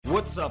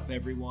What's up,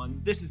 everyone?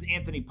 This is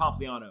Anthony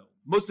Pompliano.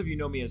 Most of you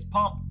know me as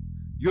Pomp.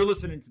 You're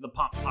listening to the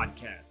Pomp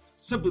Podcast,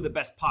 simply the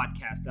best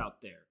podcast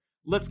out there.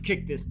 Let's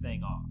kick this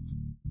thing off.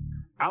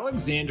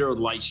 Alexander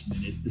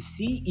Leishman is the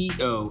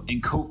CEO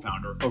and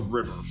co-founder of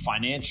River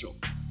Financial.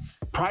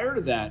 Prior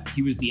to that,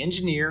 he was the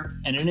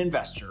engineer and an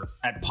investor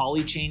at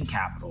Polychain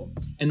Capital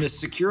and the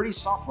security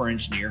software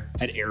engineer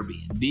at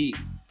Airbnb.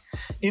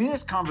 In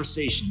this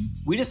conversation,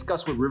 we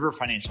discuss what River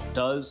Financial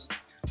does,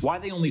 why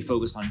they only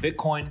focus on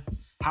Bitcoin,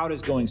 how it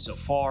is going so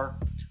far,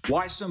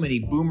 why so many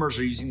boomers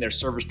are using their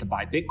servers to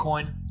buy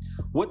Bitcoin,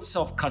 what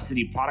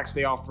self-custody products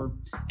they offer,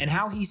 and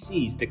how he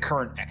sees the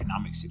current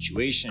economic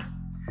situation.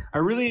 I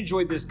really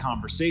enjoyed this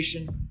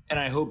conversation, and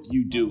I hope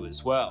you do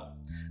as well.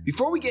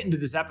 Before we get into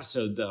this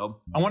episode,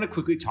 though, I want to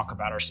quickly talk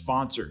about our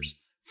sponsors.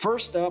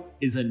 First up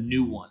is a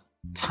new one,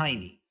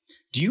 Tiny.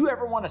 Do you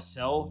ever want to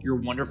sell your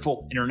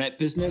wonderful internet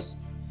business?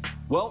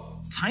 Well,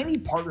 Tiny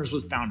partners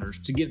with founders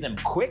to give them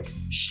quick,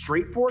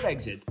 straightforward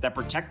exits that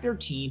protect their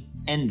team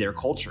and their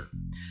culture.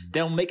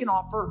 They'll make an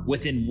offer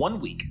within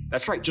 1 week.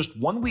 That's right, just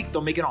 1 week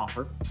they'll make an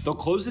offer. They'll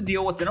close the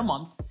deal within a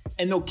month,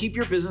 and they'll keep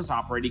your business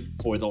operating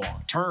for the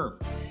long term.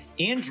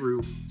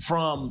 Andrew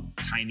from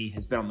Tiny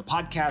has been on the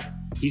podcast.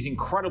 He's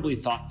incredibly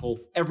thoughtful.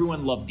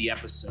 Everyone loved the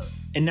episode.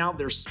 And now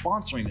they're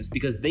sponsoring this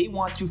because they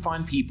want to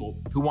find people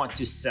who want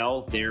to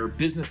sell their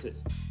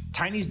businesses.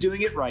 Tiny's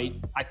doing it right.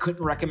 I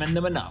couldn't recommend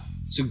them enough.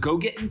 So go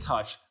get in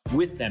touch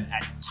with them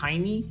at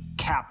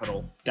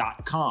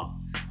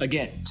tinycapital.com.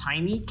 Again,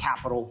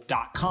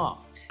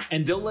 tinycapital.com.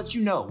 And they'll let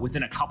you know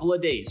within a couple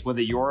of days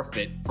whether you're a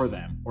fit for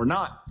them or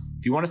not.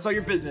 If you want to sell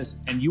your business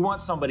and you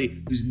want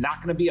somebody who's not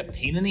going to be a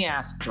pain in the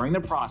ass during the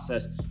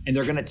process and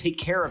they're going to take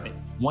care of it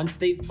once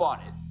they've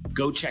bought it,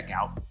 go check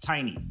out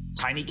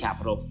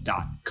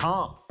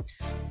tinycapital.com.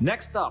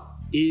 Next up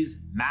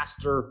is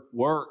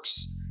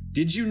Masterworks.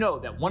 Did you know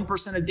that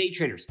 1% of day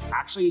traders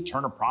actually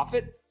turn a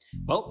profit?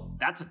 Well,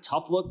 that's a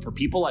tough look for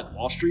people like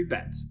Wall Street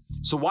bets.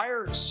 So why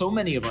are so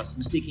many of us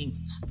mistaking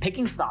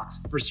picking stocks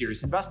for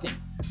serious investing?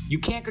 You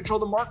can't control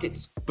the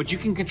markets, but you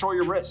can control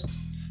your risks.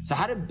 So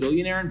how do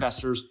billionaire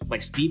investors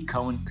like Steve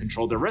Cohen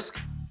control their risk?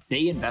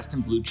 They invest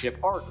in blue chip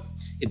art.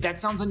 If that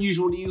sounds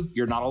unusual to you,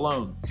 you're not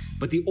alone.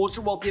 But the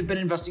ultra wealthy have been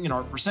investing in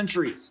art for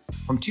centuries.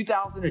 From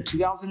 2000 to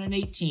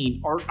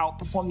 2018, art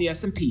outperformed the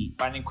S&P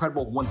by an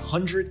incredible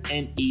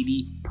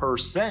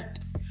 180%.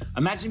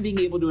 Imagine being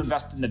able to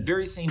invest in the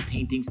very same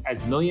paintings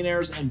as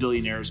millionaires and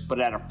billionaires, but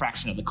at a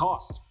fraction of the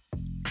cost.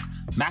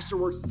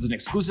 Masterworks is an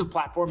exclusive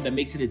platform that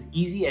makes it as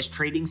easy as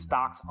trading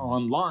stocks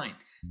online.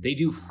 They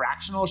do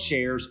fractional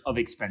shares of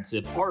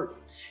expensive art.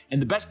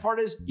 And the best part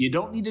is you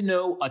don't need to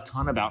know a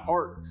ton about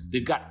art.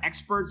 They've got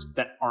experts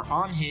that are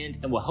on hand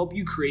and will help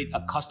you create a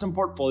custom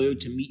portfolio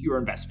to meet your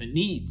investment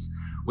needs.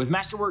 With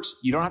Masterworks,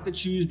 you don't have to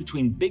choose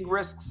between big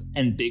risks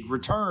and big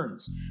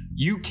returns.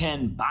 You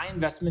can buy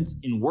investments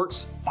in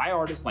works by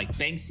artists like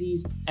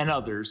Banksy's and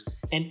others,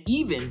 and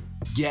even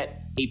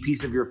get a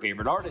piece of your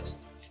favorite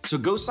artist. So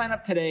go sign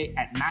up today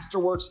at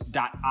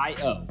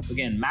masterworks.io.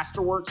 Again,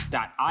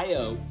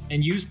 masterworks.io,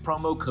 and use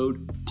promo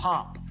code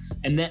POMP.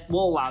 And that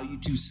will allow you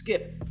to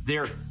skip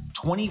their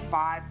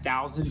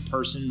 25,000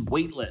 person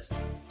waitlist.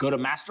 Go to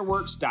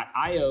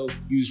masterworks.io,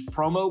 use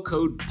promo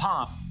code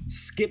POMP,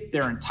 skip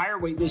their entire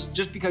waitlist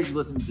just because you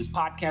listen to this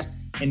podcast,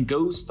 and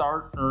go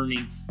start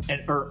owning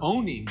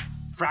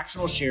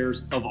fractional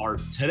shares of art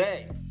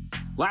today.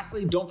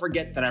 Lastly, don't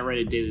forget that I write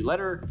a daily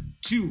letter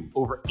to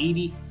over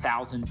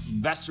 80,000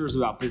 investors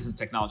about business,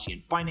 technology,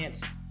 and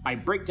finance. I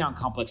break down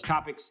complex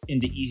topics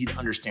into easy to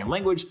understand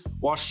language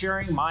while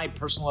sharing my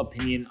personal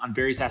opinion on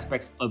various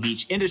aspects of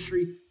each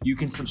industry. You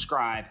can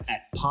subscribe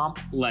at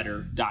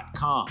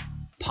pompletter.com.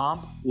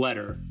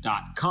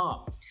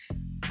 Pompletter.com.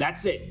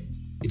 That's it.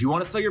 If you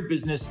want to sell your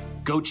business,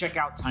 go check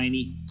out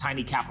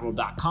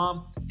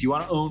tinycapital.com. If you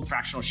want to own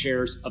fractional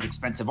shares of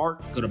expensive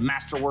art, go to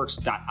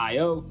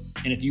masterworks.io.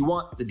 And if you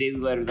want the daily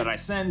letter that I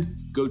send,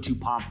 go to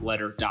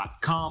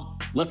pompletter.com.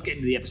 Let's get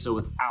into the episode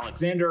with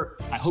Alexander.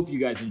 I hope you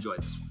guys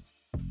enjoyed this one.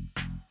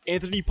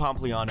 Anthony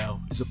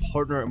Pompliano is a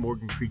partner at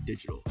Morgan Creek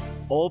Digital.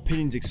 All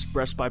opinions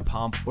expressed by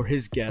Pomp or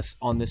his guests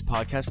on this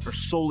podcast are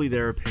solely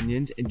their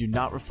opinions and do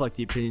not reflect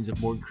the opinions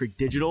of Morgan Creek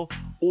Digital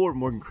or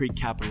Morgan Creek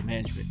Capital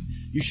Management.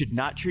 You should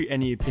not treat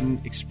any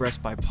opinion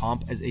expressed by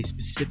Pomp as a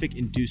specific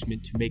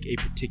inducement to make a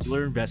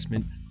particular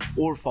investment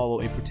or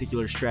follow a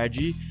particular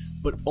strategy,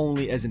 but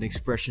only as an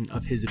expression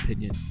of his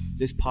opinion.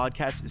 This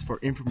podcast is for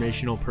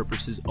informational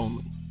purposes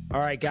only. All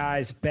right,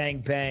 guys, bang,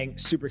 bang.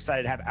 Super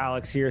excited to have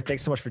Alex here.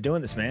 Thanks so much for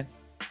doing this, man.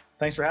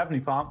 Thanks for having me,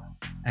 Pomp.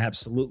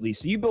 Absolutely.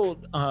 So you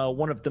built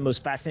one of the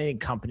most fascinating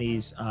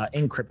companies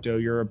in crypto.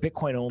 You're a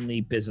Bitcoin-only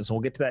business, and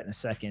we'll get to that in a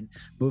second.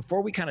 But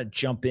before we kind of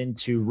jump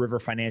into River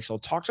Financial,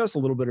 talk to us a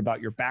little bit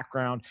about your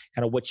background,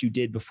 kind of what you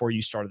did before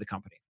you started the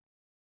company.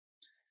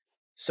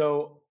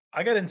 So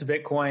I got into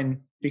Bitcoin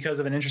because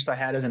of an interest I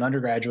had as an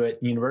undergraduate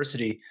in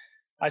university.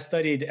 I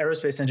studied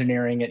aerospace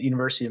engineering at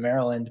University of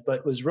Maryland,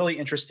 but was really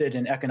interested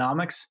in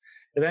economics.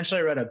 Eventually,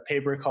 I read a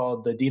paper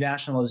called The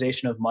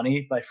Denationalization of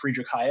Money by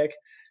Friedrich Hayek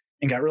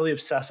and got really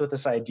obsessed with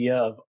this idea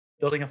of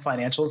building a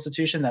financial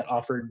institution that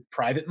offered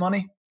private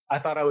money. I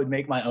thought I would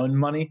make my own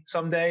money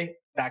someday,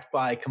 backed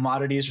by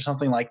commodities or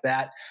something like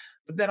that.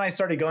 But then I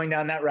started going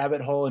down that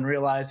rabbit hole and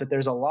realized that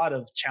there's a lot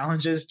of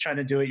challenges trying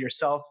to do it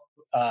yourself.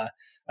 I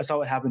saw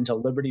what happened to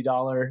Liberty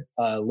Dollar,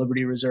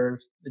 Liberty Reserve.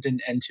 It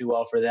didn't end too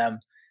well for them.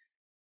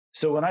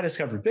 So when I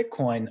discovered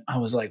Bitcoin, I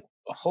was like,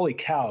 holy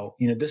cow,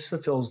 this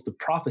fulfills the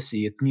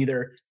prophecy. It's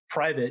neither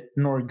private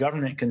nor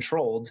government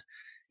controlled.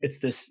 It's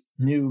this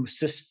new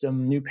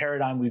system, new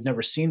paradigm we've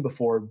never seen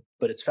before,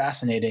 but it's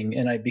fascinating.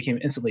 And I became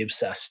instantly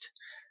obsessed.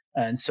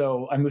 And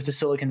so I moved to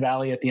Silicon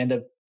Valley at the end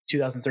of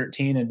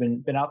 2013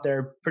 and been out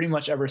there pretty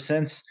much ever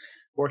since,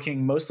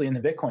 working mostly in the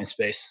Bitcoin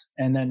space,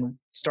 and then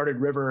started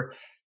River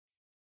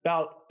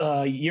about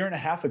a year and a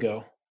half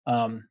ago.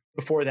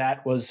 Before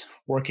that was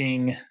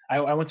working.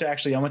 I went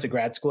to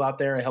grad school out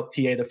there. I helped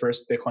TA the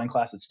first Bitcoin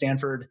class at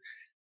Stanford.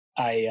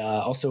 I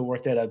also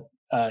worked at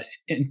a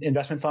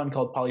investment fund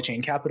called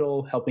Polychain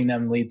Capital, helping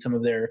them lead some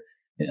of their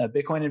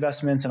Bitcoin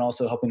investments and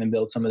also helping them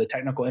build some of the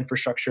technical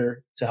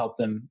infrastructure to help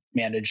them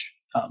manage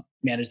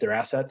their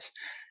assets.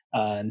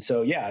 And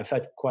so, yeah, I've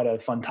had quite a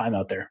fun time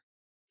out there.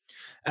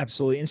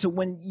 Absolutely. And so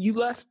when you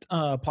left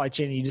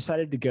Polychain and you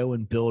decided to go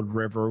and build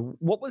River,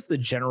 what was the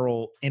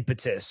general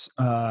impetus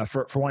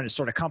for wanting to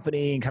start a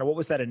company, and kind of what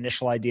was that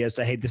initial idea as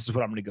to, hey, this is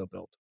what I'm going to go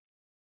build?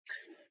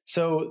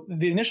 So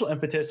the initial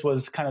impetus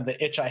was kind of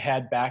the itch I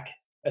had back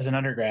as an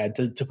undergrad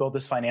to build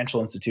this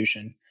financial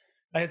institution.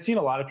 I had seen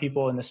a lot of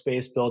people in the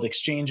space build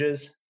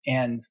exchanges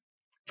and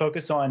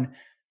focus on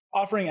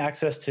offering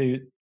access to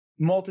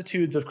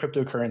multitudes of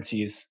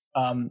cryptocurrencies.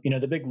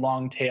 The big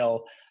long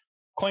tail.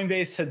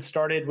 Coinbase had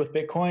started with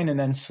Bitcoin and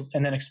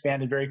then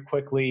expanded very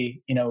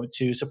quickly,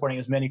 to supporting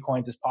as many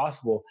coins as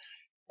possible.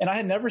 And I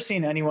had never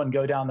seen anyone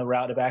go down the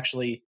route of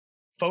actually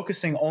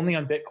focusing only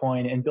on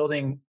Bitcoin and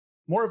building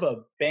more of a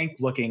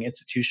bank-looking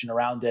institution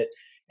around it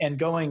and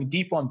going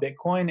deep on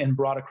Bitcoin and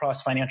broad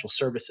across financial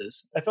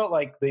services. I felt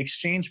like the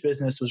exchange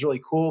business was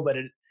really cool, but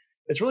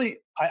it's really,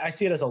 I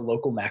see it as a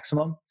local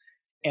maximum.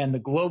 And the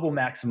global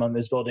maximum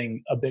is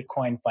building a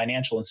Bitcoin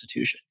financial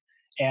institution.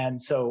 And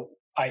so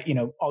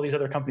all these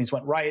other companies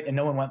went right and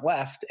no one went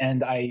left.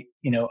 And I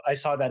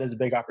saw that as a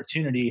big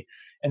opportunity.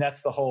 And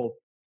that's the whole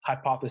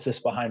hypothesis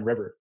behind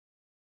River.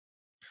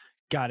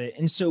 Got it.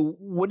 And so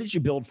what did you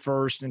build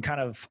first, and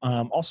kind of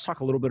also talk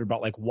a little bit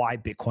about like why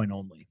Bitcoin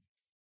only?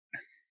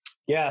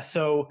 Yeah.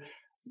 So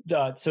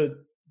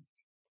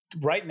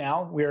right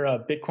now we're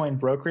a Bitcoin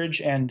brokerage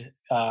and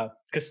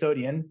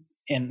custodian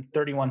in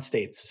 31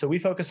 states. So we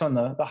focus on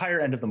the higher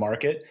end of the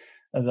market,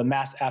 the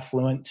mass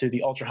affluent to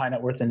the ultra high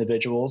net worth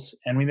individuals.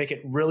 And we make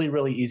it really,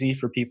 really easy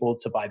for people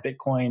to buy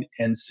Bitcoin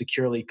and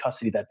securely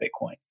custody that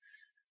Bitcoin.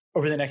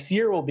 Over the next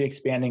year, we'll be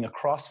expanding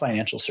across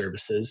financial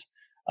services,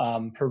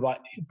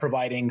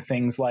 providing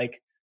things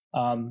like,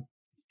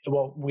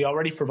 we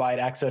already provide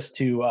access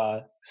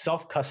to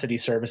self-custody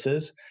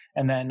services,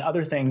 and then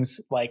other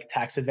things like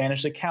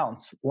tax-advantaged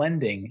accounts,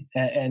 lending,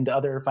 and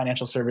other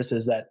financial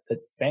services that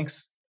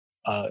banks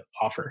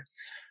offer.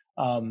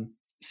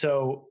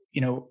 So,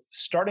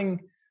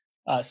 starting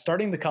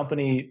the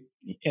company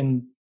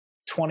in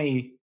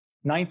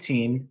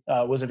 2019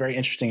 was a very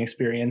interesting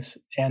experience.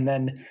 And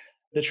then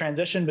the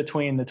transition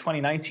between the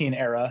 2019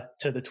 era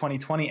to the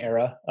 2020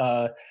 era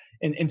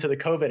into the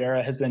COVID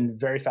era has been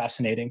very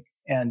fascinating.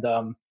 And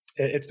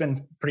it's been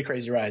a pretty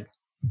crazy ride.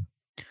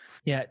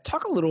 Yeah.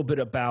 Talk a little bit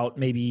about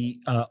maybe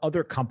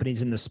other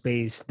companies in the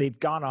space. They've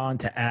gone on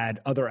to add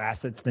other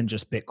assets than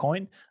just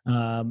Bitcoin.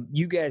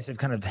 You guys have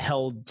kind of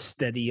held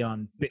steady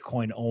on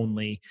Bitcoin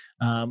only.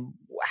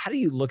 How do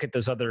you look at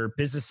those other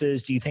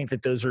businesses? Do you think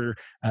that those are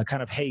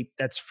kind of, hey,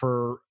 that's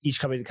for each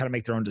company to kind of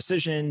make their own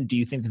decision? Do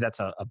you think that that's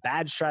a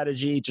bad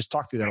strategy? Just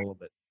talk through that a little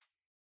bit.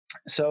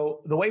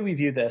 So the way we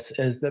view this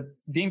is that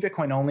being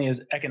Bitcoin only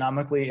is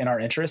economically in our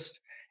interest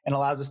and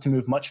allows us to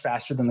move much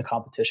faster than the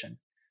competition.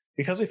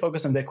 Because we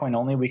focus on Bitcoin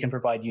only, we can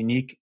provide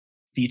unique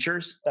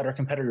features that our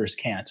competitors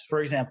can't. For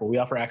example, we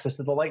offer access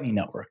to the Lightning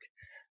Network.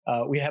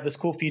 We have this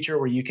cool feature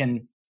where you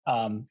can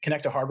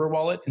connect a hardware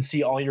wallet and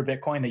see all your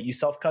Bitcoin that you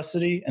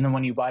self-custody. And then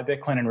when you buy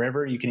Bitcoin in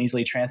River, you can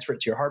easily transfer it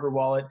to your hardware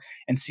wallet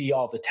and see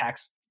all the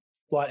tax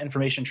lot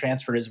information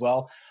transferred as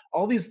well.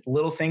 All these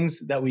little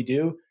things that we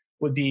do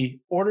would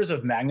be orders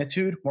of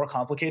magnitude more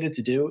complicated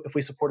to do if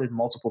we supported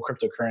multiple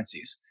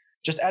cryptocurrencies.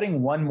 Just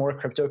adding one more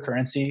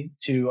cryptocurrency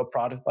to a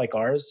product like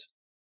ours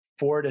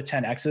 4 to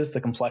 10x's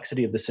the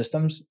complexity of the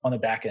systems on the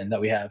back end that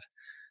we have.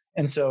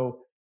 And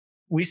so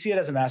we see it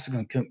as a massive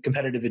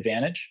competitive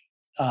advantage.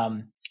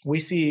 We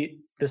see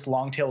this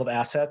long tail of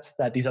assets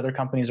that these other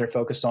companies are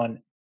focused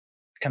on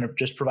kind of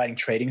just providing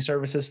trading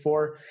services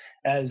for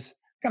as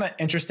kind of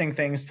interesting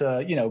things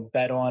to,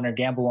 bet on or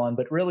gamble on.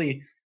 But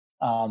really,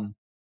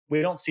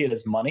 we don't see it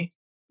as money.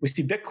 We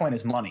see Bitcoin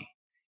as money.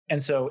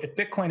 And so if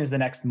Bitcoin is the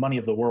next money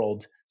of the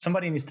world,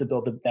 somebody needs to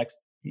build the next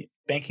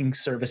banking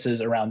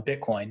services around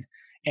Bitcoin.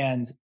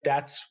 And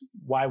that's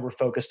why we're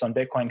focused on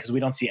Bitcoin, because we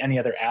don't see any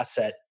other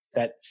asset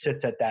that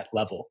sits at that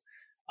level.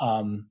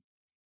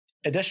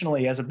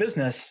 Additionally, as a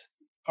business,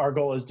 our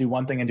goal is do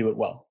one thing and do it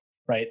well,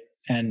 right?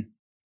 And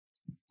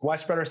why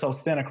spread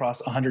ourselves thin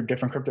across 100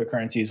 different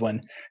cryptocurrencies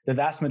when the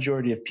vast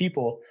majority of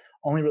people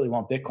only really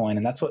want Bitcoin?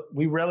 And that's what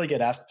we rarely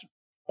get asked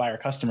by our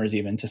customers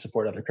even to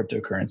support other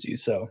cryptocurrencies.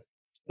 So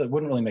that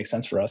wouldn't really make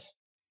sense for us.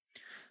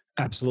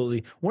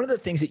 Absolutely. One of the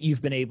things that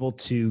you've been able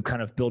to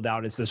kind of build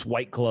out is this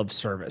white glove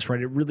service, right?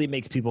 It really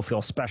makes people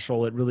feel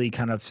special. It really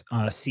kind of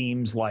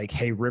seems like,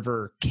 hey,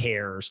 River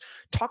cares.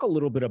 Talk a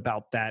little bit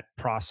about that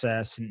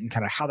process and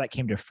kind of how that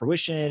came to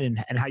fruition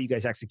and how you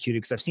guys executed.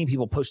 Because I've seen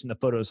people posting the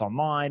photos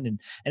online and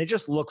it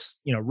just looks,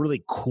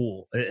 really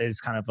cool.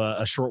 Is kind of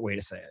a short way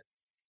to say it.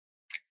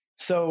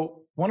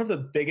 So one of the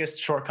biggest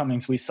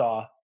shortcomings we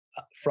saw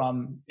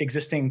from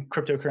existing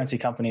cryptocurrency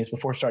companies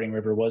before starting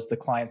River was the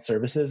client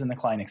services and the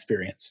client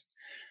experience.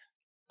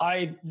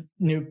 I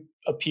knew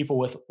of people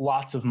with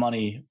lots of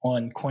money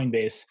on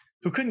Coinbase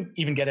who couldn't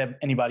even get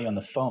anybody on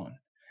the phone.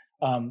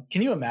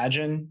 Can you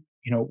imagine,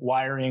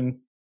 wiring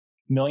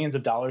millions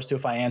of dollars to a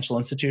financial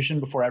institution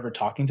before ever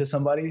talking to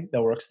somebody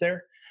that works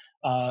there?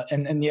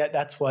 And yet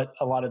that's what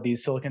a lot of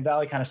these Silicon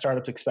Valley kind of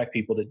startups expect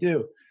people to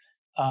do.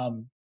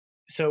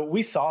 So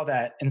we saw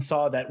that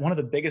one of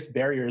the biggest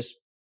barriers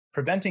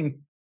preventing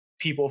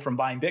people from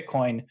buying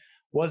Bitcoin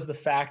was the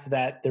fact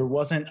that there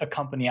wasn't a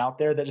company out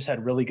there that just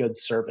had really good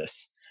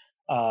service.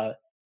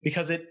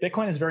 Because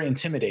Bitcoin is very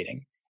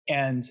intimidating.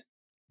 And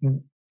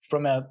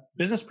from a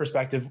business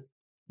perspective,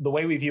 the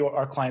way we view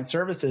our client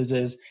services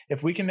is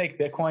if we can make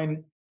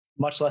Bitcoin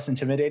much less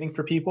intimidating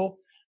for people,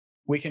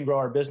 we can grow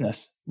our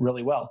business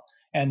really well.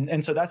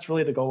 And so that's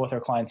really the goal with our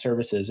client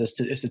services is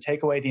to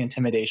take away the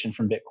intimidation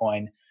from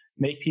Bitcoin,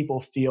 make people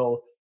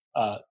feel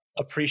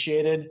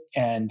appreciated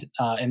and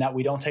that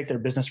we don't take their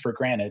business for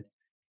granted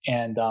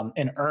and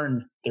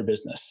earn their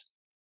business.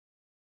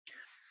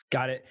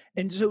 Got it.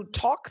 And so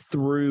talk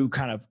through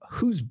kind of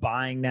who's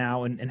buying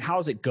now and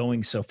how's it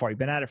going so far? You've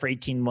been at it for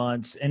 18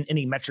 months and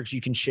any metrics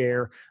you can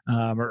share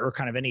or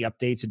kind of any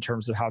updates in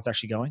terms of how it's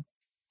actually going?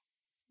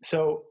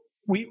 So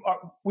we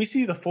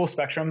see the full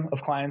spectrum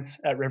of clients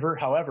at River.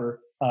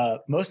 However,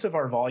 most of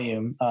our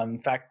volume, in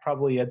fact,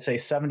 probably I'd say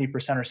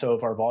 70% or so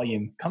of our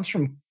volume comes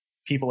from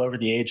people over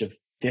the age of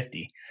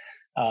 50.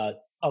 A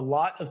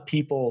lot of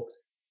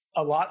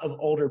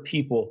older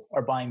people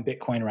are buying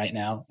Bitcoin right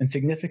now in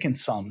significant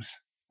sums.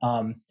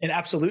 In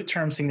absolute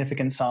terms,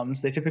 significant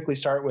sums. They typically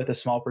start with a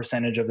small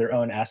percentage of their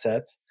own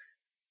assets.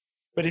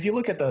 But if you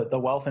look at the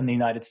wealth in the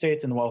United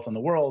States and the wealth in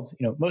the world,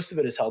 most of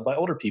it is held by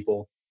older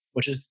people,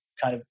 which is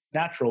kind of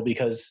natural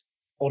because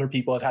older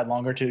people have had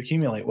longer to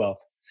accumulate wealth.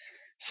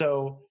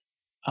 So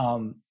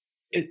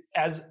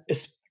as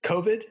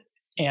COVID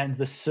and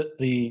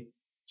the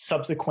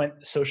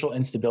subsequent social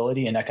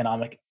instability and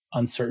economic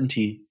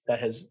uncertainty that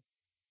has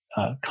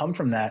come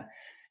from that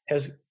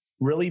has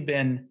really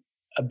been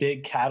a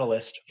big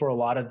catalyst for a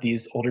lot of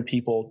these older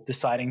people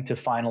deciding to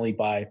finally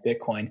buy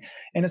Bitcoin.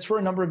 And it's for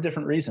a number of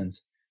different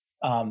reasons.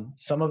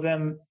 Some of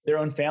them, their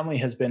own family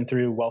has been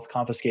through wealth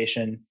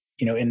confiscation,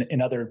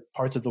 in other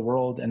parts of the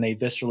world, and they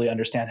viscerally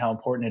understand how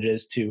important it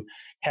is to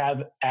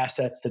have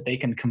assets that they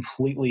can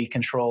completely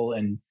control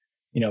and,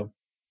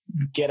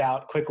 get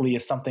out quickly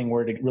if something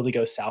were to really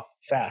go south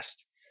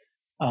fast.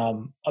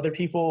 Other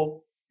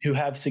people who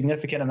have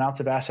significant amounts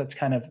of assets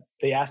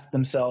they ask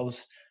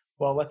themselves,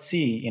 well, let's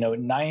see,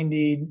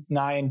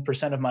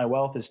 99% of my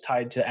wealth is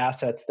tied to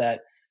assets that,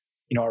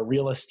 are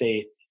real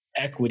estate,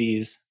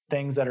 equities,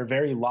 things that are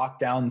very locked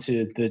down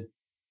to the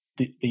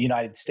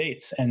United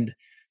States. And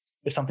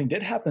if something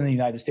did happen in the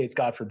United States,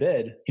 God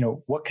forbid,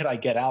 what could I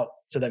get out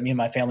so that me and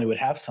my family would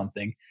have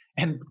something?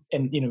 And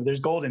there's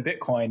gold in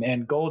Bitcoin,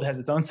 and gold has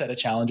its own set of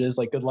challenges.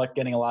 Like, good luck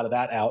getting a lot of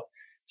that out.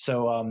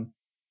 So,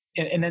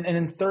 and then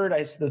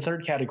the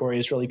third category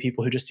is really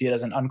people who just see it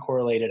as an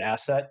uncorrelated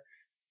asset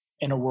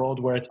in a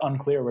world where it's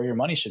unclear where your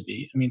money should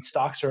be. I mean,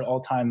 stocks are at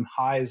all-time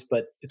highs,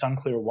 but it's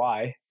unclear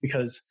why,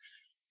 because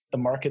the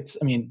markets,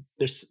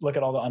 look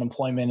at all the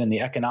unemployment and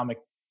the economic,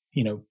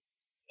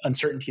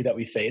 uncertainty that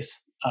we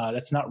face.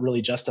 That's not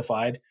really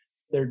justified.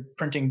 They're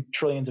printing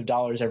trillions of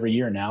dollars every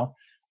year now.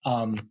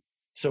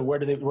 So where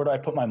do I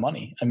put my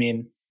money?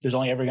 There's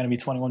only ever going to be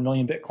 21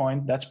 million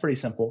Bitcoin. That's pretty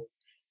simple.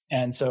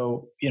 And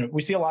so,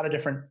 we see a lot of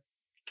different,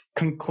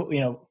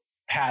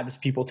 paths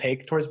people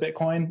take towards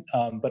Bitcoin,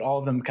 but all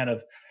of them kind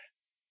of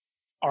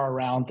are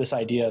around this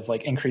idea of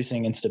like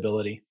increasing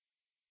instability.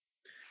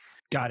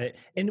 Got it.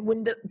 And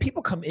when the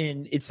people come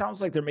in, it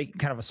sounds like they're making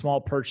kind of a small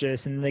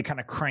purchase and then they kind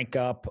of crank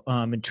up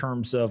in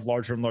terms of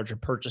larger and larger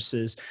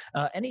purchases.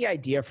 Any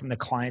idea from the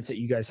clients that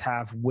you guys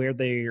have where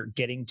they're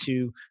getting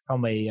to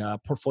from a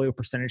portfolio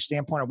percentage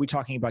standpoint? Are we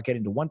talking about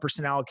getting to 1%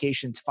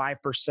 allocations,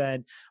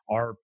 5%?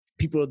 Are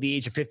people at the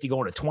age of 50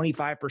 going to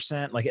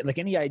 25%? Like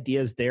any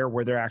ideas there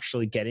where they're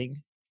actually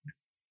getting?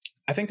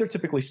 I think they're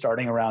typically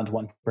starting around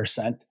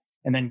 1%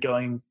 and then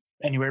going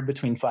anywhere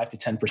between 5 to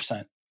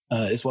 10%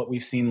 is what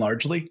we've seen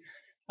largely.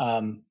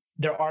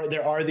 There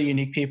are the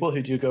unique people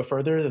who do go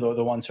further,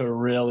 the ones who are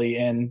really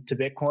into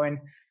Bitcoin,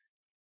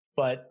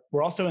 but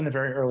we're also in the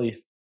very early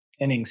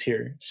innings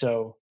here.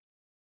 So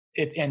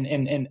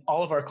and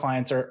all of our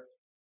clients are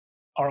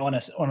on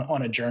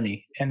a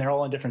journey, and they're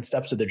all on different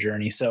steps of the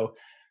journey. So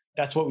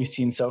that's what we've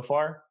seen so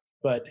far,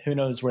 but who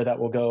knows where that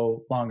will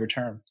go longer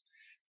term.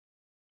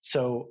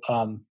 So,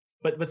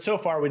 but so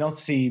far we don't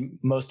see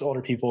most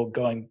older people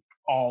going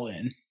all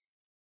in.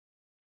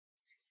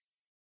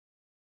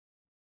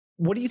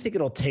 What do you think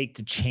it'll take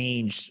to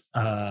change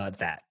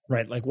that,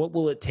 right? Like, what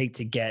will it take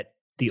to get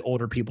the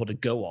older people to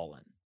go all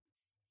in?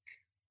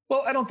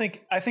 Well,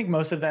 I think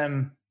most of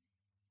them,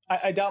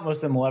 I doubt most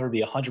of them will ever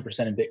be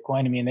 100% in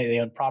Bitcoin. I mean, they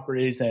own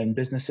properties and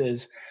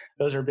businesses.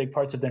 Those are big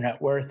parts of their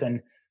net worth,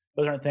 and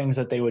those aren't things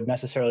that they would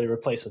necessarily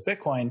replace with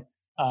Bitcoin.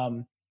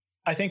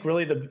 I think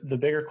really the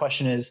bigger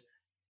question is,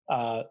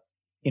 how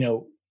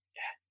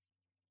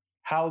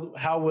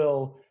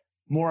will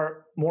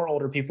more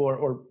older people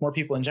or more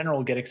people in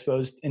general get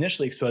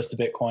initially exposed to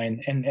Bitcoin,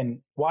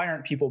 and why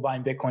aren't people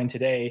buying Bitcoin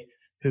today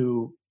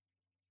who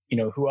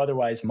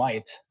otherwise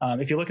might?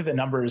 If you look at the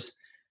numbers,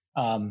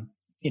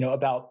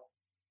 about,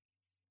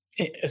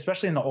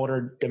 especially in the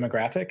older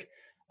demographic,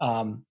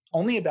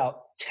 only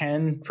about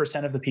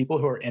 10% of the people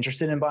who are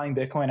interested in buying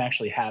Bitcoin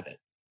actually have it.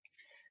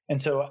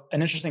 And so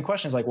an interesting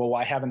question is like, well,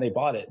 why haven't they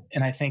bought it?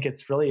 And I think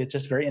it's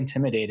just very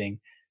intimidating.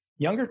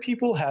 Younger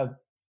people have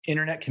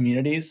internet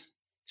communities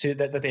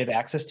that they have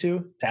access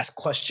to ask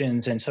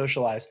questions and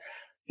socialize.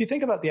 If you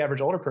think about the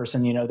average older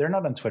person, they're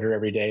not on Twitter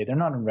every day. They're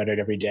not on Reddit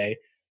every day.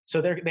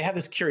 So they have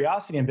this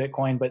curiosity in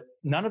Bitcoin, but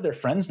none of their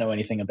friends know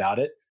anything about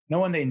it. No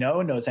one they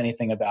know knows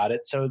anything about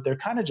it. So they're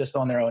kind of just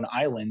on their own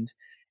island.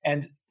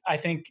 And I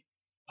think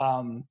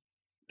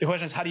the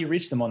question is, how do you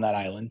reach them on that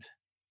island?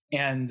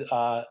 And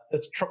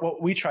that's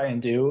what we try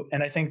and do.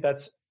 And I think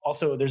that's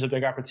also, there's a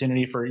big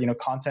opportunity for,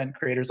 content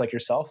creators like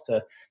yourself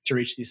to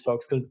reach these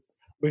folks, because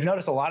we've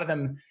noticed a lot of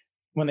them,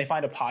 when they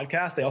find a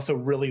podcast, they also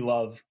really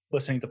love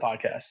listening to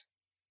podcasts.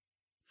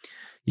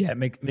 Yeah,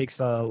 it makes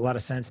a lot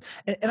of sense.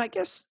 And I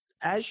guess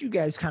as you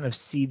guys kind of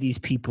see these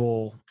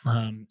people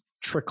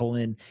trickle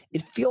in,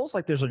 it feels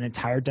like there's an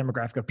entire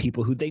demographic of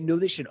people who they know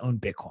they should own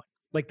Bitcoin.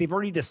 Like they've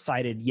already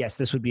decided, yes,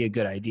 this would be a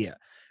good idea.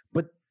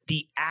 But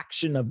the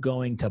action of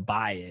going to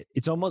buy it,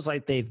 it's almost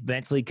like they've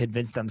mentally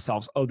convinced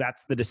themselves, oh,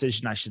 that's the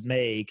decision I should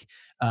make,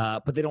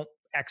 but they don't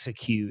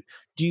execute.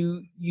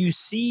 Do you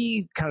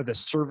see kind of the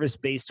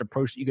service-based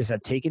approach that you guys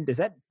have taken? Does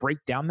that break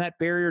down that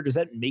barrier? Does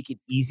that make it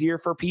easier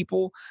for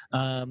people?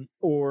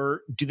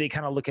 Or do they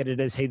kind of look at it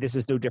as, hey, this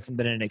is no different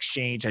than an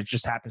exchange. It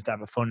just happens to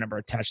have a phone number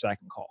attached that I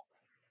can call?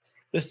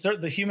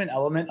 The human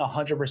element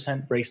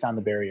 100% breaks down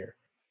the barrier.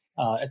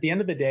 At the end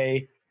of the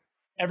day,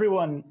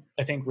 everyone,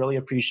 I think, really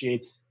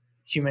appreciates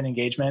human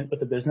engagement with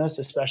the business,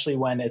 especially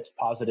when it's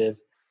positive,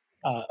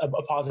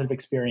 a positive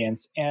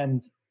experience.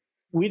 And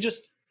we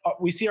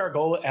see our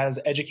goal as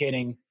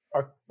educating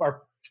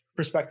our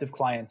prospective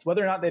clients,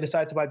 whether or not they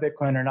decide to buy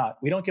Bitcoin or not.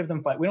 We don't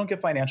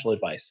give financial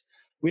advice.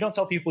 We don't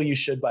tell people you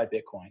should buy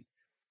Bitcoin.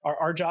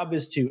 Our job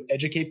is to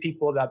educate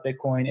people about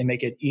Bitcoin and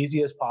make it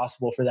easy as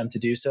possible for them to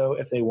do so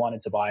if they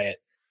wanted to buy it.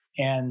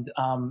 And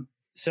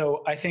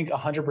so I think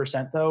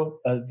 100% though,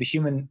 the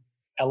human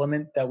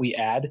element that we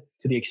add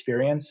to the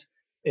experience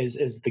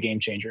is the game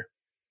changer.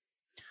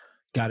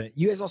 Got it.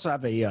 You guys also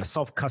have a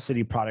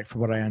self-custody product,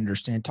 from what I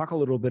understand. Talk a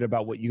little bit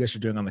about what you guys are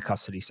doing on the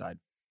custody side.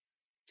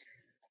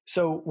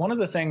 So one of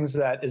the things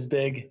that is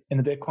big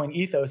in the Bitcoin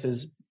ethos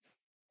is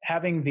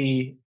having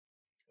the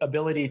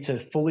ability to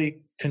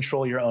fully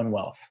control your own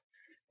wealth.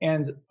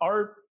 And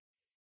our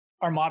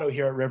motto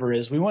here at River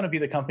is we want to be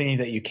the company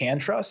that you can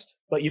trust,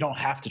 but you don't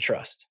have to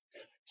trust.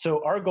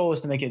 So our goal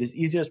is to make it as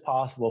easy as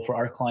possible for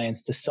our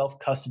clients to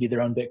self-custody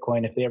their own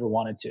Bitcoin if they ever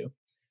wanted to.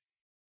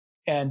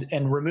 And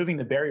removing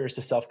the barriers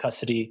to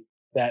self-custody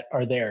that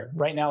are there.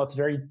 Right now, it's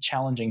very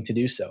challenging to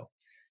do so.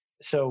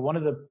 So one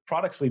of the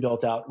products we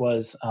built out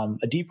was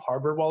a deep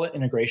hardware wallet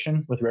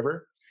integration with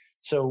River.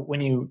 So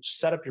when you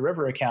set up your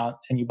River account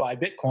and you buy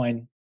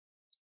Bitcoin,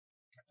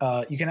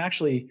 you can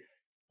actually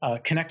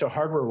connect a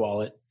hardware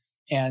wallet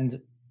and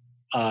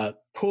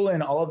pull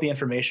in all of the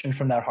information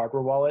from that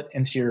hardware wallet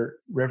into your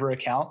River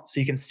account. So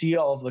you can see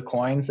all of the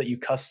coins that you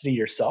custody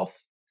yourself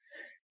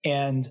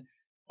and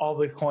all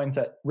the coins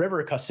that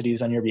River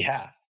custodies on your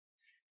behalf.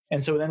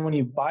 And so then when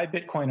you buy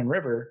Bitcoin in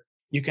River,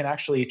 you can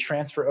actually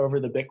transfer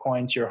over the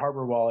Bitcoin to your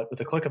hardware wallet with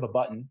a click of a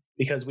button,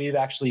 because we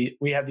have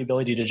the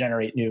ability to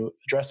generate new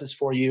addresses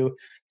for you,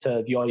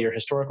 to view all your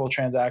historical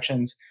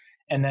transactions,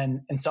 and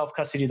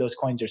self-custody those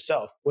coins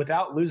yourself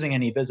without losing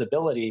any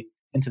visibility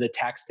into the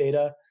tax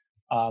data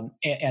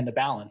and the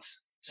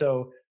balance.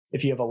 So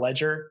if you have a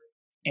ledger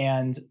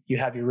and you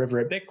have your River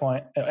at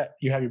Bitcoin,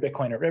 you have your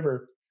Bitcoin at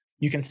River,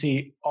 you can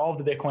see all of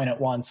the Bitcoin at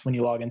once when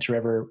you log into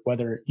River,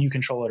 whether you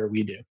control it or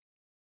we do.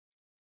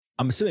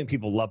 I'm assuming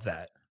people love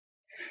that.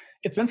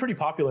 It's been pretty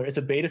popular. It's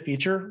a beta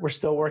feature. We're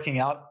still working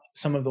out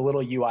some of the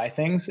little UI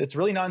things. It's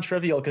really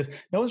non-trivial because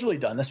no one's really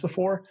done this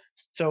before.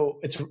 So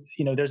it's,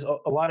 there's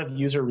a lot of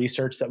user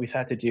research that we've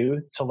had to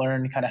do to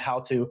learn kind of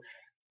how to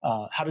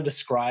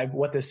describe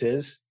what this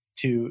is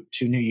to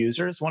new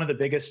users. One of the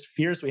biggest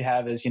fears we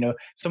have is,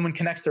 someone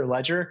connects their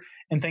ledger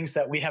and thinks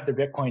that we have their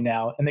Bitcoin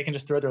now and they can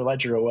just throw their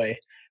ledger away.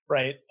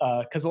 Right?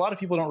 Because a lot of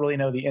people don't really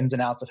know the ins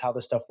and outs of how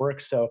this stuff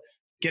works. So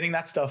getting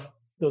that stuff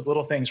those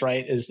little things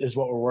right is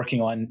what we're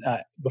working on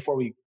before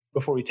we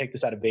take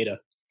this out of beta.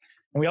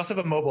 And we also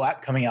have a mobile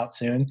app coming out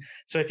soon.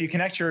 So if you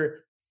connect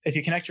your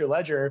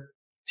ledger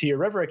to your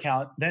River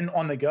account, then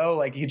on the go,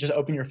 like you just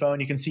open your phone,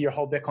 you can see your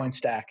whole Bitcoin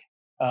stack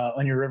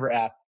on your River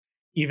app,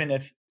 even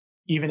if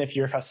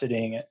you're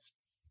custodying it.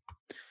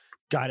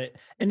 Got it.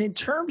 And in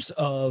terms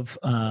of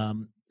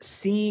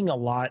seeing a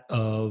lot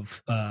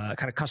of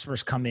kind of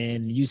customers come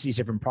in and use these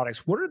different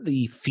products, what are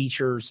the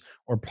features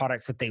or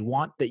products that they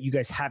want that you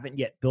guys haven't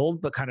yet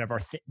built, but kind of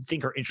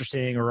think are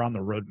interesting or on the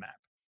roadmap?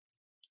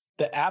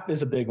 The app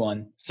is a big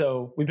one.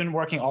 So we've been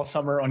working all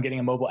summer on getting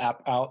a mobile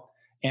app out,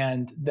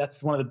 and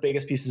that's one of the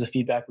biggest pieces of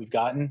feedback we've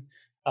gotten.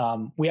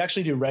 We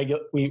actually do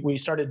we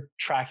started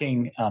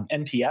tracking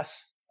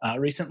NPS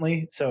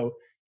recently. So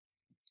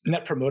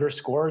Net Promoter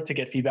Score, to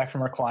get feedback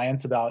from our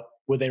clients about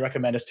would they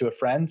recommend us to a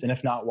friend, and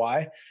if not,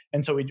 why.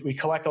 And so we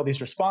collect all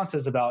these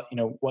responses about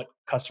what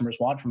customers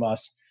want from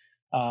us.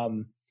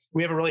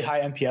 We have a really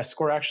high NPS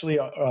score actually.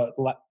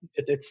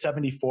 It's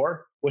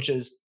 74, which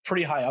is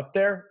pretty high up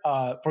there.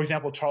 For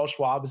example, Charles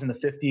Schwab is in the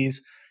 50s.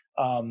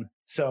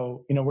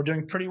 So we're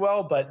doing pretty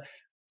well. But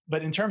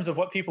in terms of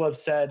what people have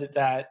said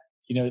that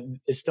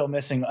is still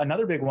missing,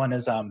 another big one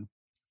is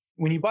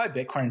when you buy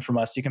Bitcoin from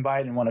us, you can buy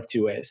it in one of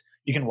two ways.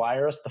 You can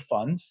wire us the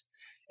funds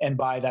and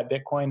buy that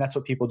Bitcoin. That's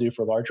what people do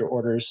for larger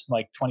orders,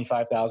 like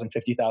 25,000,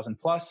 50,000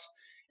 plus.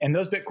 And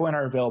those Bitcoin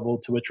are available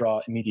to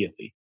withdraw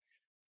immediately.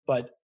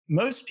 But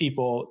most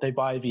people, they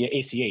buy via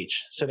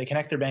ACH. So they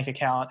connect their bank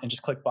account and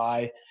just click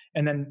buy.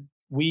 And then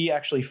we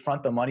actually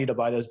front the money to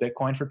buy those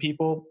Bitcoin for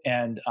people.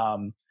 And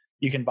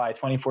you can buy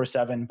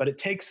 24/7, but it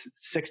takes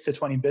 6 to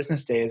 20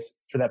 business days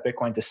for that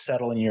Bitcoin to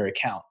settle in your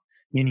account,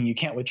 meaning you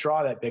can't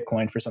withdraw that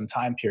Bitcoin for some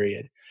time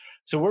period.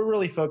 So we're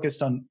really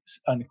focused on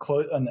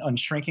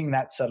shrinking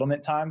that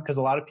settlement time, because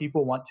a lot of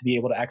people want to be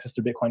able to access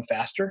their Bitcoin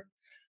faster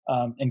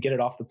and get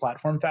it off the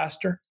platform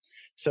faster.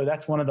 So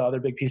that's one of the other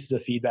big pieces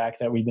of feedback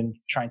that we've been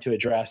trying to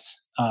address.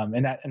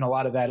 And a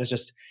lot of that is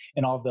just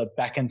in all of the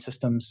backend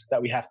systems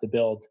that we have to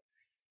build.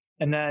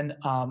 And then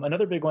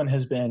another big one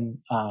has been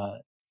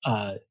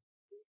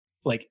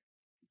like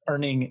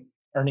earning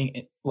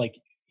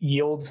like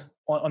yield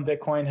on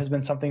Bitcoin has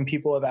been something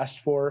people have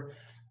asked for.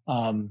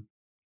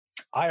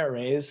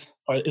 IRAs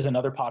is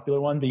another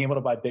popular one. Being able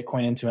to buy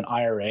Bitcoin into an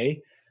IRA.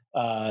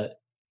 A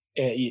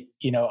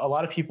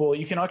lot of people,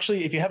 you can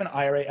actually, if you have an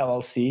IRA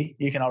LLC,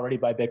 you can already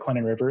buy Bitcoin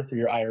and River through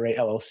your IRA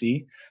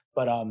LLC.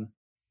 But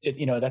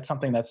that's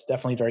something that's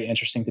definitely very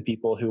interesting to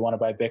people who want to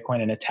buy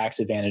Bitcoin in a tax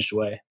advantaged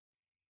way.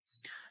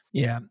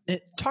 Yeah.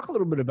 Talk a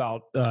little bit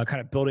about kind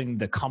of building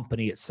the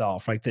company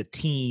itself, like the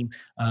team.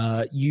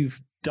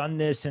 You've done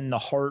this in the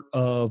heart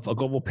of a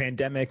global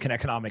pandemic and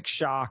economic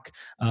shock.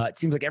 It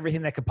seems like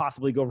everything that could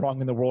possibly go wrong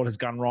in the world has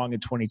gone wrong in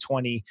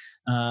 2020.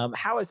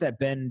 How has that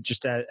been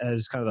just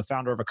as kind of the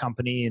founder of a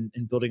company and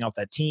building out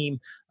that team?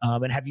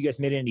 And have you guys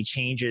made any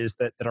changes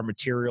that are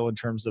material in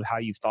terms of how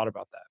you've thought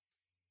about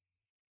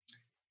that?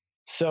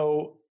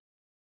 So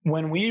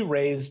when we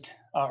raised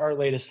our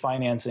latest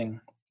financing,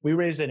 we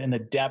raised it in the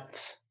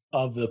depths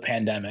of the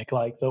pandemic,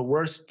 like the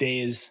worst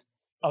days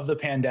of the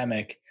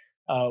pandemic.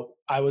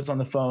 I was on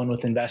the phone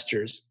with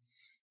investors.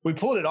 We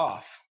pulled it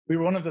off. We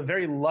were one of the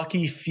very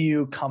lucky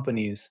few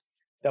companies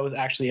that was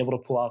actually able to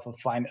pull off a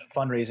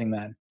fundraising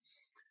then.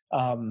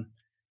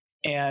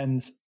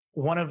 And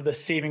one of the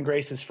saving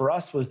graces for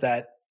us was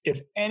that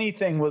if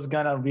anything was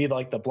going to be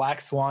like the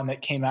black swan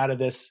that came out of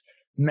this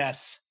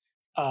mess,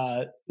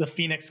 the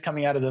phoenix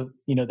coming out of the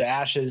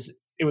ashes,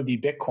 it would be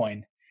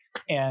Bitcoin.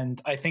 And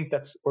I think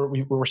that's where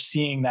we're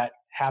seeing that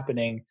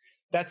happening.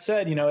 That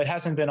said, it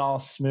hasn't been all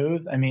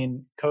smooth. I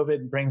mean,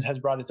 COVID has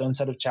brought its own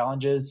set of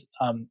challenges.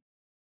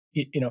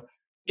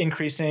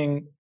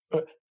 Building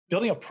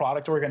a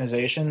product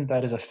organization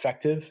that is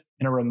effective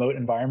in a remote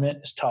environment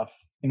is tough.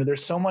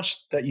 There's so much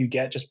that you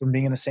get just from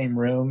being in the same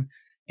room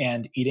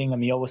and eating a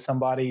meal with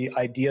somebody.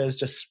 Ideas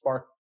just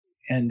spark,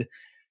 and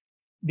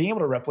being able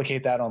to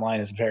replicate that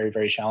online is very,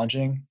 very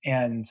challenging.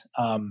 And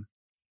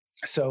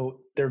so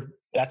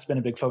that's been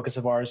a big focus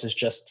of ours, is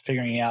just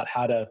figuring out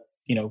how to,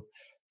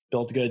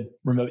 build good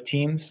remote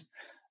teams.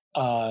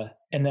 And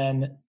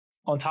then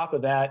on top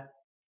of that,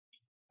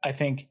 I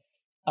think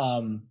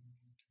in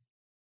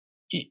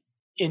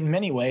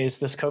many ways,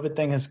 this COVID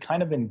thing has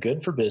kind of been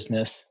good for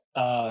business.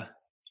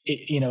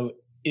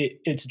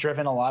 It's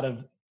driven a lot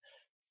of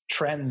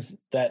trends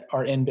that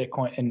are in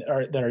Bitcoin and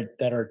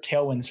that are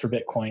tailwinds for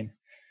Bitcoin.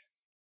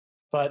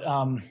 But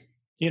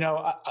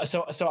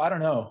so I don't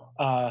know.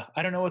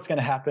 I don't know what's going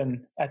to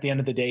happen at the end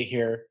of the day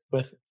here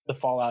with the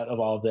fallout of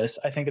all of this.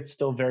 I think it's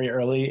still very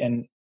early,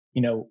 and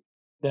the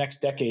next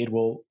decade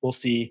we'll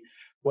see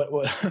what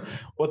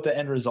the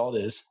end result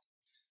is.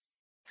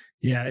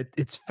 Yeah,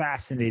 it's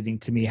fascinating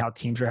to me how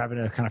teams are having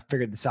to kind of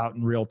figure this out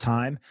in real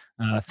time.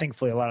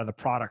 Thankfully, a lot of the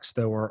products,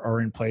 though, are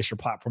in place, or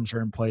platforms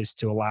are in place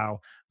to allow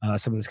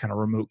some of this kind of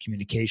remote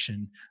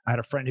communication. I had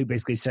a friend who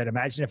basically said,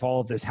 imagine if all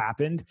of this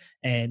happened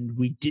and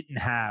we didn't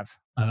have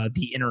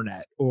the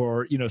internet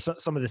or,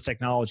 some of this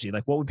technology.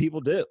 Like, what would people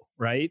do,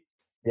 right?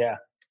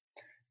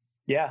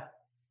 Yeah.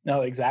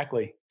 No,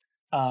 exactly.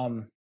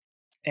 And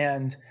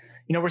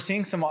we're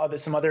seeing some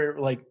other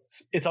like,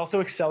 it's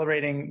also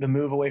accelerating the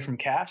move away from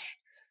cash,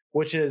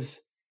 which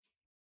is,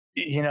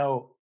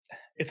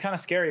 it's kind of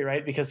scary,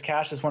 right? Because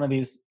cash is one of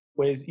these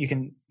ways you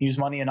can use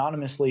money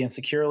anonymously and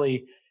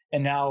securely.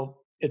 And now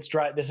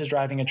this is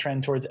driving a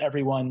trend towards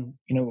everyone,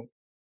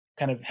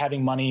 kind of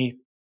having money.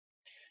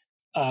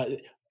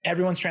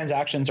 Everyone's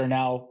transactions are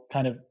now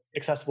kind of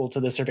accessible to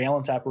the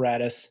surveillance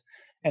apparatus.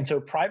 And so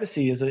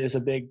privacy is a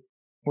big,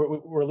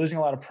 we're losing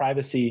a lot of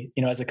privacy,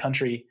 as a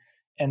country.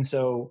 And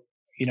so,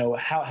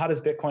 how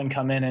does Bitcoin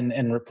come in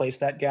and replace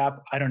that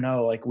gap? I don't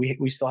know. Like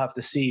we still have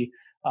to see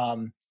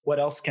what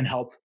else can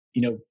help,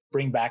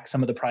 bring back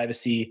some of the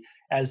privacy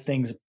as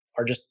things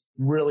are just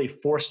really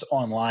forced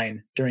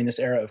online during this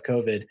era of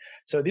COVID.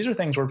 So these are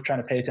things we're trying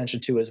to pay attention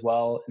to as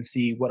well and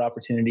see what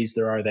opportunities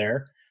there are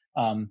there.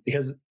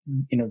 Because,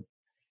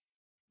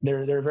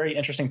 there are very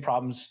interesting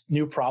problems,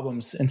 new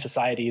problems in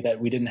society that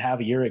we didn't have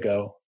a year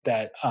ago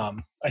that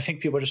I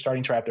think people are just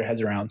starting to wrap their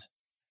heads around.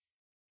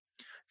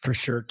 For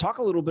sure. Talk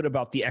a little bit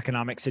about the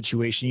economic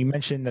situation. You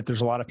mentioned that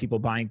there's a lot of people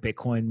buying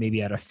Bitcoin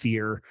maybe out of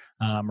fear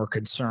or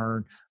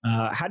concern.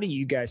 How do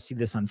you guys see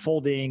this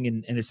unfolding?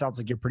 And it sounds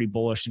like you're pretty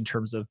bullish in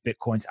terms of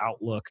Bitcoin's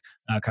outlook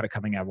kind of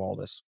coming out of all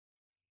this.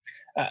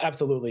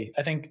 Absolutely.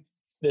 I think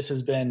this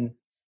has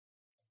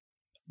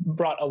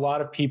brought a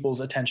lot of people's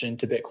attention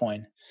to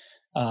Bitcoin.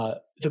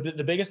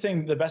 The best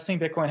thing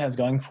Bitcoin has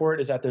going for it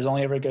is that there's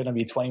only ever going to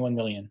be 21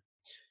 million.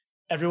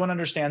 Everyone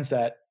understands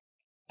that.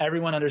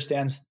 Everyone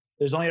understands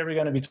there's only ever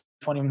going to be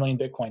 20 million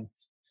Bitcoin.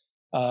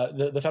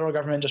 The federal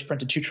government just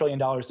printed $2 trillion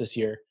this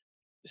year.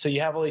 So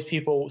you have all these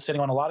people sitting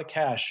on a lot of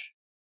cash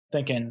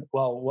thinking,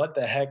 well, what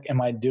the heck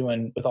am I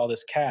doing with all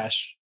this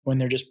cash when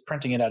they're just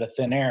printing it out of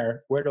thin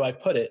air? Where do I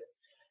put it?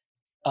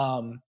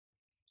 And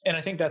I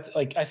think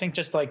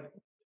just like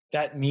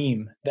that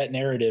meme, that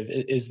narrative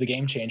is the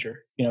game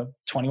changer,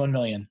 21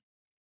 million.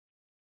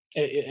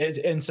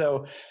 And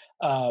so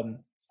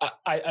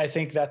I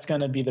think that's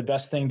going to be the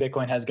best thing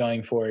Bitcoin has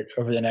going for it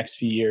over the next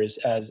few years,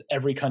 as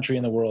every country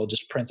in the world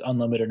just prints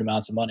unlimited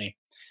amounts of money.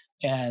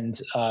 And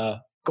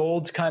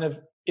gold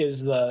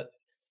is the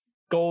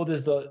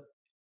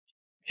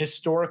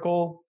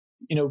historical,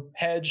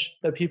 hedge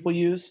that people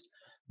use.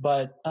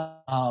 But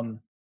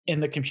in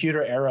the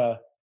computer era,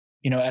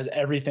 as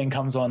everything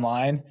comes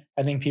online,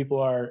 I think people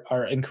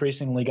are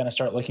increasingly going to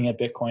start looking at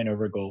Bitcoin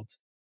over gold.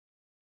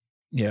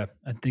 Yeah,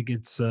 I think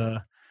it's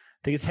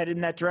headed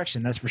in that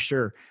direction. That's for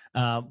sure.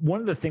 One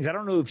of the things, I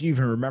don't know if you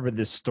even remember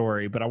this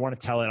story, but I want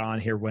to tell it on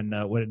here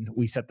when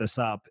we set this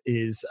up,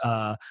 is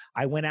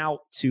I went out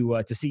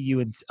to see you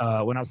when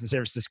I was in San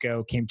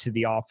Francisco, came to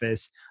the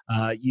office,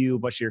 you, a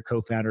bunch of your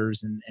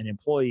co-founders and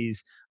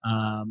employees,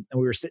 and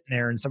we were sitting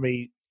there and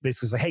somebody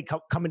basically was like, hey,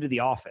 come into the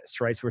office,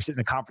 right? So we're sitting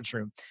in the conference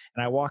room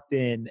and I walked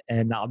in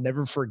and I'll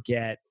never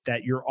forget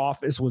that your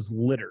office was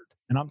littered.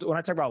 And when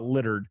I talk about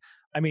littered,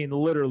 I mean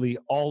literally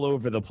all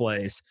over the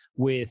place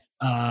with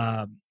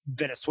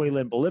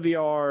Venezuelan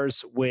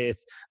bolivars,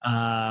 with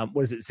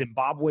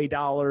Zimbabwe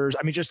dollars.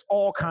 I mean, just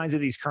all kinds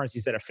of these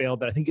currencies that have failed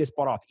that I think you guys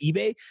bought off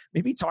eBay.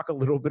 Maybe talk a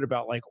little bit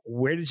about like,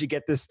 where did you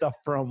get this stuff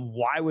from?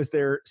 Why was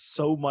there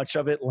so much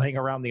of it laying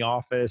around the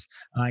office,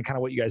 and kind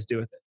of what you guys do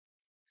with it?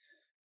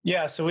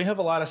 Yeah, so we have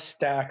a lot of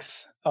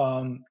stacks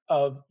of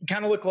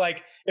kind of look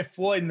like if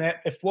Floyd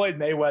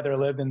Mayweather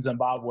lived in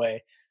Zimbabwe.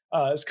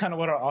 It's kind of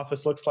what our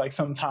office looks like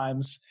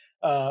sometimes.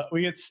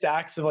 We get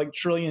stacks of like $1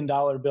 trillion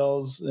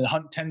bills,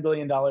 $10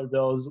 billion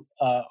bills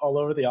all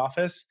over the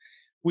office.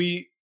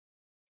 We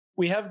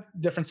have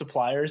different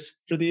suppliers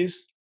for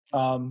these,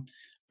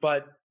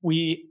 but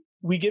we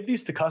give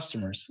these to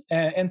customers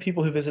and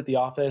people who visit the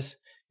office.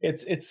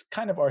 It's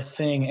kind of our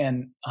thing,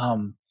 and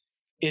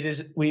it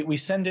is we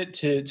send it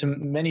to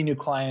many new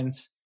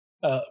clients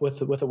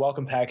with a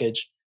welcome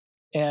package,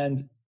 and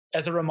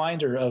as a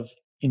reminder of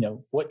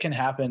what can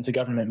happen to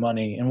government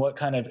money and what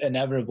kind of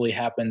inevitably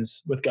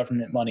happens with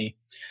government money.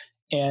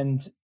 And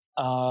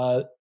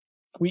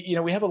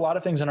we have a lot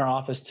of things in our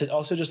office to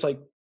also just like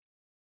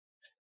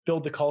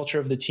build the culture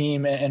of the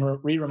team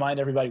and remind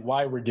everybody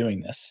why we're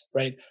doing this,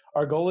 right?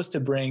 Our goal is to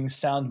bring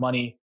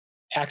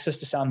access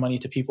to sound money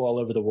to people all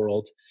over the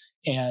world.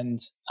 And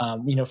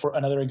for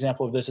another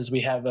example of this is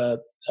we have a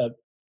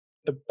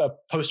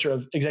poster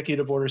of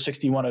Executive Order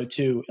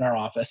 6102 in our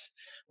office,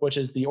 which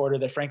is the order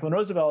that Franklin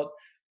Roosevelt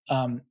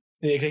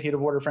the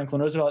executive order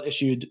Franklin Roosevelt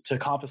issued to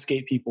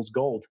confiscate people's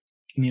gold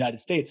in the United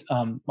States.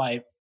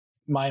 My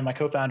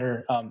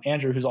co-founder,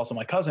 Andrew, who's also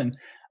my cousin,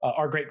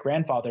 our great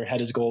grandfather had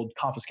his gold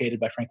confiscated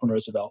by Franklin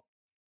Roosevelt.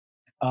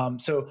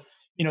 So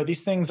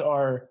these things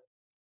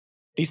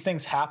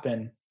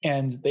happen,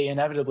 and they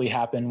inevitably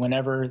happen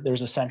whenever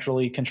there's a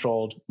centrally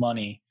controlled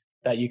money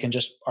that you can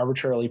just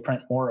arbitrarily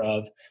print more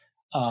of.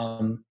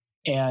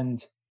 And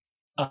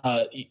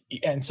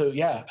so,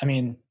 yeah, I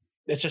mean,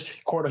 it's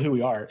just core to who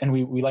we are. And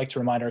we like to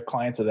remind our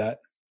clients of that.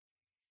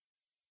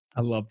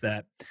 I love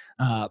that.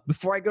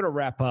 Before I go to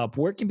wrap up,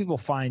 where can people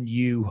find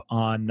you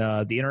on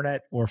the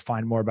internet or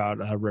find more about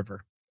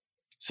River?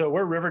 So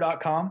we're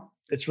river.com.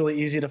 It's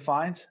really easy to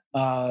find.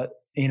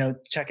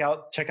 Check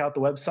out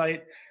the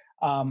website.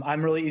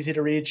 I'm really easy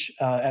to reach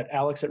at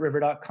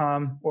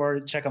alex@river.com, or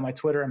check out my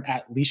Twitter. I'm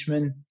at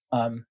Leishman,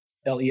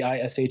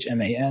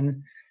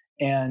 Leishman.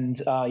 And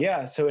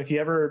so if you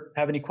ever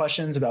have any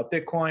questions about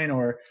Bitcoin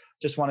or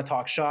just want to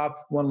talk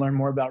shop, want to learn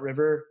more about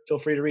River, feel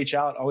free to reach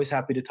out. Always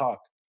happy to talk.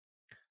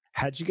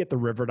 How'd you get the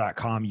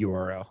river.com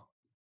URL?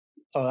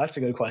 Oh, that's a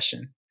good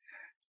question.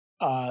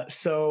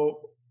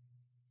 So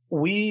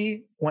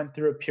we went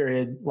through a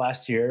period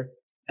last year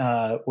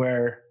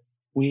where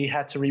we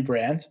had to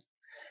rebrand,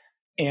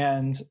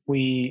 and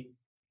we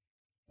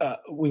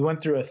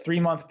went through a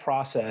 3-month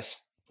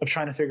process of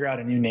trying to figure out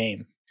a new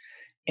name.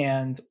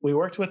 And we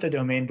worked with a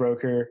domain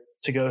broker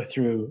to go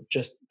through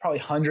just probably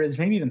hundreds,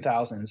 maybe even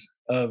thousands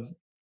of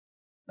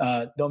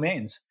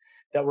domains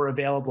that were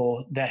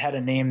available that had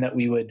a name that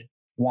we would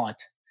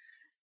want.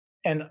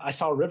 And I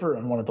saw River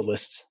on one of the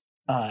lists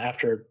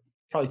after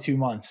probably 2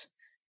 months.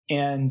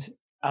 And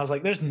I was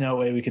like, there's no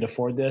way we could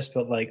afford this,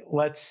 but like,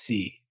 let's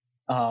see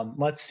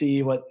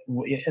what,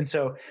 and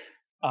so,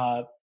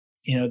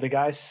 the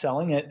guy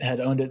selling it had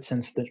owned it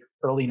since the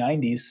early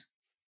 90s.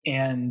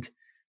 And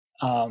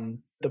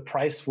the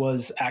price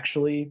was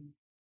actually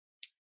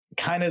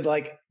kind of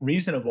like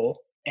reasonable.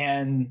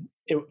 And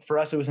for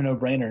us, it was a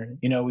no-brainer.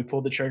 We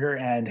pulled the trigger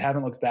and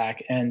haven't looked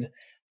back, and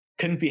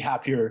couldn't be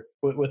happier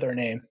with our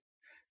name.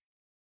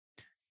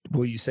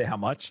 Will you say how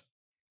much?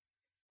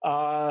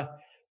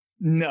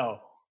 No.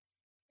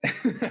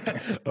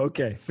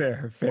 Okay,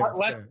 fair.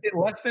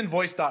 Less than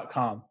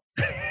voice.com.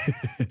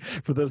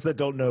 For those that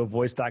don't know,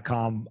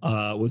 voice.com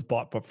was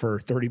bought for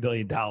 $30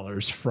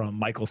 billion from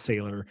Michael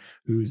Saylor,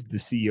 who's the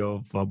CEO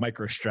of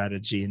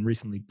MicroStrategy, and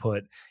recently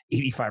put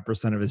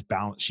 85% of his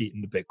balance sheet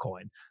into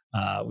Bitcoin,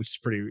 which is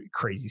a pretty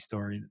crazy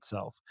story in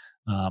itself.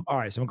 All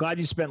right, so I'm glad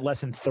you spent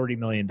less than $30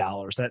 million.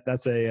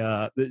 That's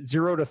a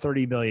 0 to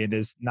 30 million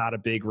is not a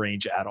big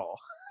range at all.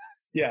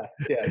 Yeah,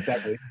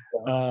 exactly.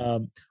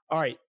 All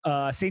right.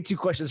 Same 2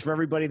 questions for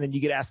everybody. And then you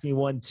get ask me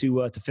one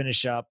to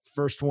finish up.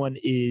 First one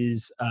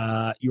is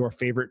your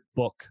favorite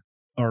book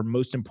or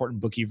most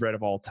important book you've read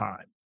of all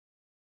time.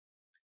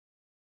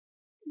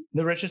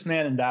 The Richest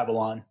Man in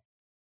Babylon.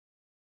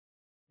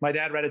 My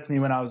dad read it to me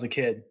when I was a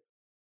kid.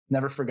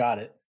 Never forgot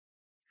it.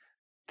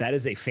 That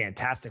is a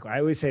fantastic one. I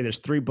always say there's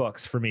 3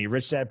 books for me: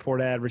 Rich Dad, Poor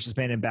Dad, Richest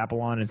Man in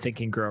Babylon, and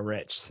Think and Grow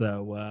Rich.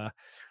 So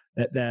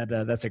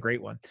that's a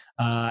great one.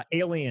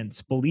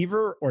 Aliens,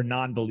 believer or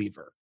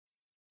non-believer?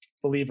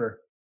 Believer.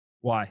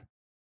 Why?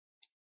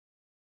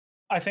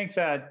 I think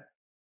that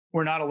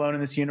we're not alone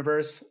in this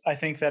universe. I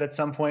think that at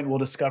some point we'll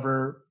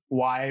discover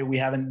why we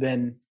haven't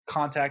been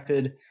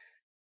contacted.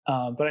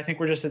 But I think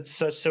we're just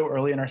so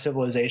early in our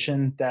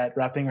civilization that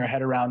wrapping our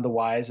head around the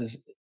whys is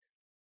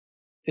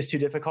too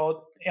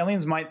difficult.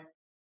 Aliens might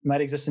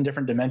exist in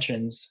different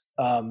dimensions,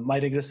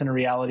 might exist in a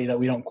reality that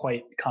we don't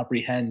quite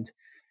comprehend.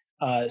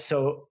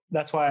 So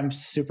that's why I'm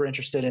super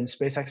interested in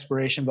space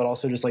exploration, but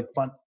also just like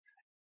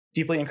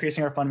deeply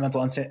increasing our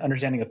fundamental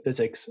understanding of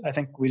physics. I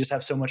think we just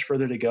have so much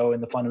further to go in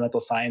the fundamental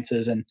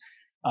sciences, and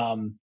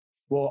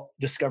we'll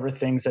discover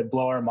things that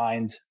blow our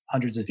minds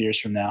hundreds of years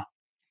from now.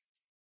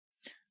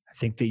 I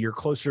think that you're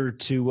closer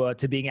to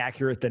being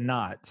accurate than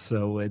not.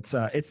 So it's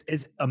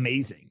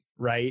amazing,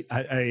 right?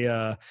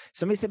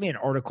 Somebody sent me an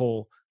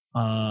article.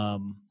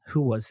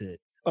 Who was it?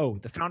 Oh,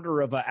 the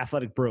founder of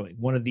Athletic Brewing,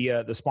 one of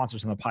the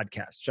sponsors on the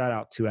podcast. Shout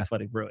out to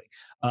Athletic Brewing.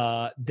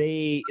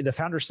 The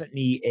founder sent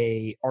me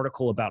a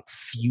article about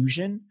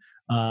fusion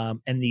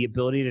and the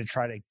ability to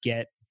try to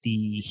get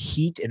the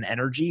heat and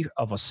energy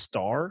of a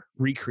star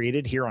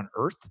recreated here on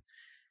Earth.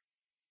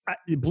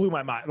 It blew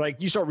my mind.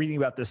 Like, you start reading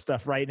about this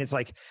stuff, right? And it's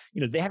like,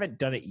 they haven't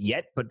done it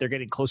yet, but they're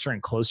getting closer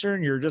and closer.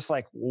 And you're just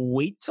like,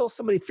 wait till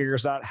somebody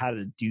figures out how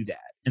to do that.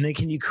 And then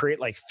can you create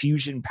like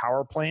fusion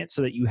power plants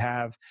so that you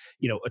have,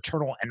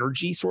 eternal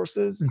energy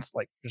sources? And it's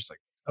like, just like,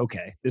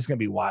 okay, this is going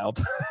to be wild.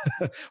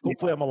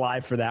 Hopefully I'm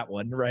alive for that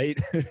one, right?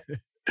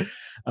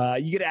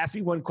 You get to ask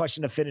me one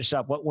question to finish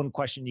up. What one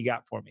question you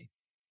got for me?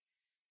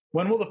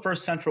 When will the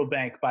first central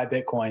bank buy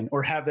Bitcoin,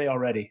 or have they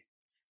already?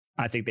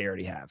 I think they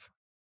already have.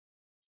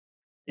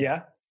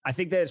 Yeah. I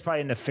think that it's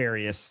probably a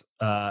nefarious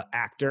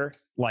actor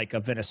like a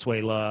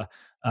Venezuela,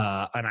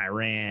 an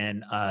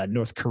Iran,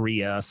 North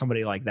Korea,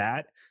 somebody like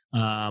that.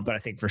 But I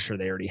think for sure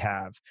they already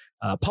have.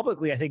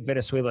 Publicly, I think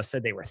Venezuela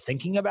said they were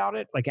thinking about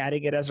it, like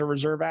adding it as a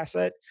reserve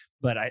asset.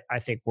 But I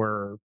think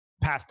we're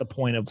past the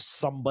point of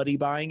somebody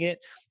buying it.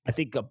 I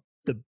think the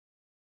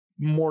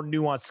more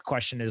nuanced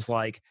question is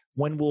like,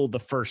 when will the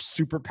first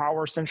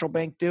superpower central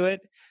bank do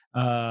it?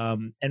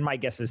 And my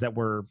guess is that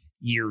we're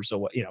years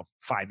away,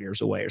 5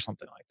 years away or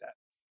something like that.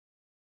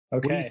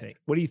 Okay.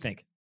 What do you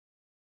think?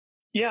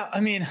 Yeah, I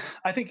mean,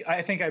 I think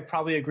I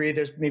probably agree.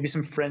 There's maybe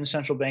some fringe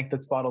central bank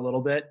that's bought a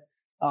little bit.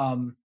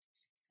 And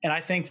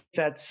I think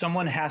that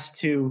someone has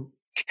to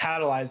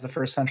catalyze the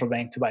first central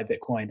bank to buy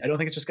Bitcoin. I don't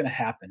think it's just going to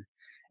happen.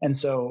 And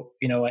so,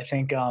 I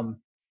think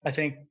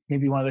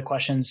maybe one of the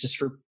questions just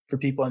for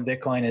people in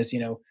Bitcoin is,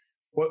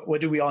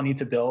 what do we all need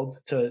to build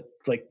to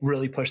like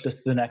really push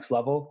this to the next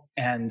level?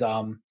 And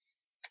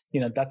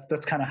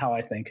That's kind of how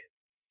I think.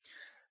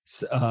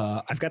 So,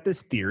 I've got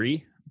this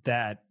theory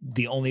that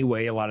the only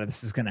way a lot of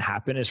this is going to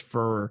happen is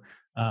for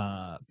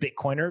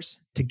Bitcoiners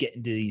to get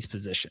into these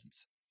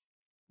positions.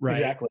 Right.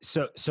 Exactly.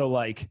 So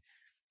like,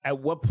 at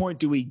what point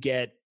do we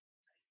get,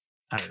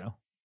 I don't know,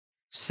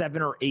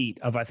 7 or 8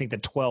 of, I think, the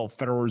 12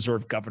 Federal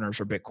Reserve governors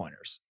are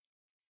Bitcoiners?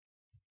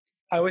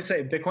 I always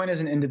say Bitcoin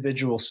is an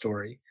individual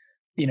story.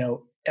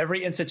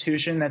 Every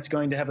institution that's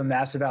going to have a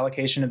massive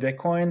allocation of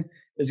Bitcoin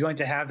is going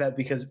to have that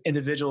because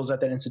individuals at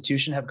that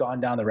institution have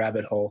gone down the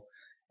rabbit hole.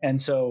 And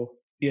so,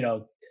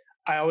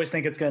 I always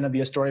think it's going to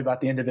be a story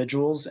about the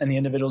individuals and the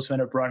individuals who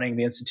end up running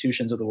the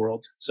institutions of the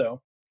world. So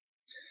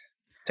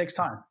it takes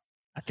time.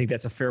 I think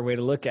that's a fair way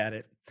to look at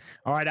it.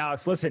 All right,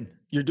 Alex, listen,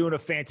 you're doing a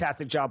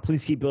fantastic job.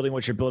 Please keep building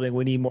what you're building.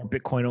 We need more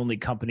Bitcoin-only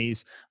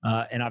companies.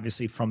 And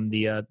obviously from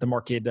the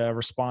market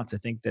response, I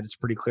think that it's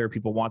pretty clear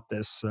people want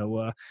this.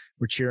 So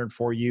we're cheering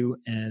for you,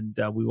 and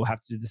we will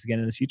have to do this again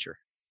in the future.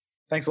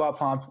 Thanks a lot,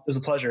 Pomp. It was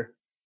a pleasure.